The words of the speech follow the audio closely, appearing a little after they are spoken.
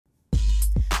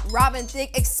Robin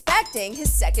Thicke expecting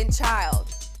his second child.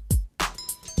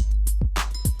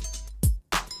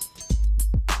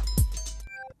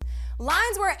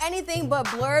 Lines were anything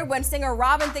but blurred when singer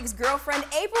Robin Thicke's girlfriend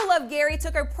April Love Gary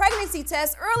took her pregnancy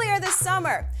test earlier this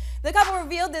summer. The couple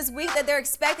revealed this week that they're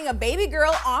expecting a baby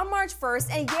girl on March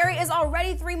 1st, and Gary is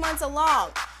already 3 months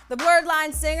along. The Blurred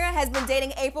Lines singer has been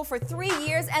dating April for 3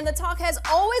 years, and the talk has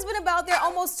always been about their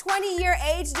almost 20-year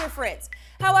age difference.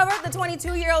 However, the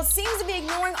 22-year-old seems to be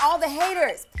ignoring all the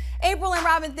haters. April and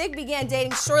Robin Thicke began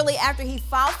dating shortly after he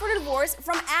filed for divorce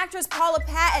from actress Paula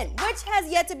Patton, which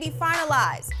has yet to be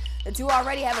finalized. The two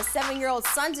already have a 7-year-old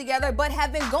son together, but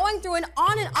have been going through an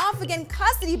on and off again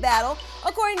custody battle,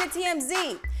 according to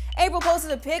TMZ. April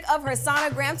posted a pic of her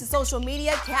sonogram to social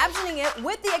media, captioning it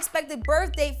with the expected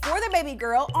birth date for their baby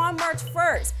girl on March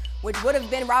 1st, which would have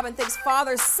been Robin Thicke's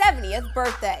father's 70th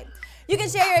birthday. You can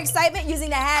share your excitement using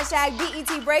the hashtag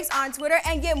BETBreaks on Twitter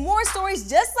and get more stories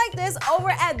just like this over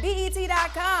at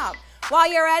BET.com.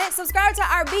 While you're at it, subscribe to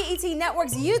our BET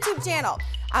Network's YouTube channel.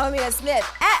 I'm Amina Smith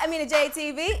at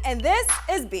AminaJTV, and this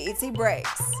is BET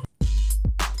Breaks.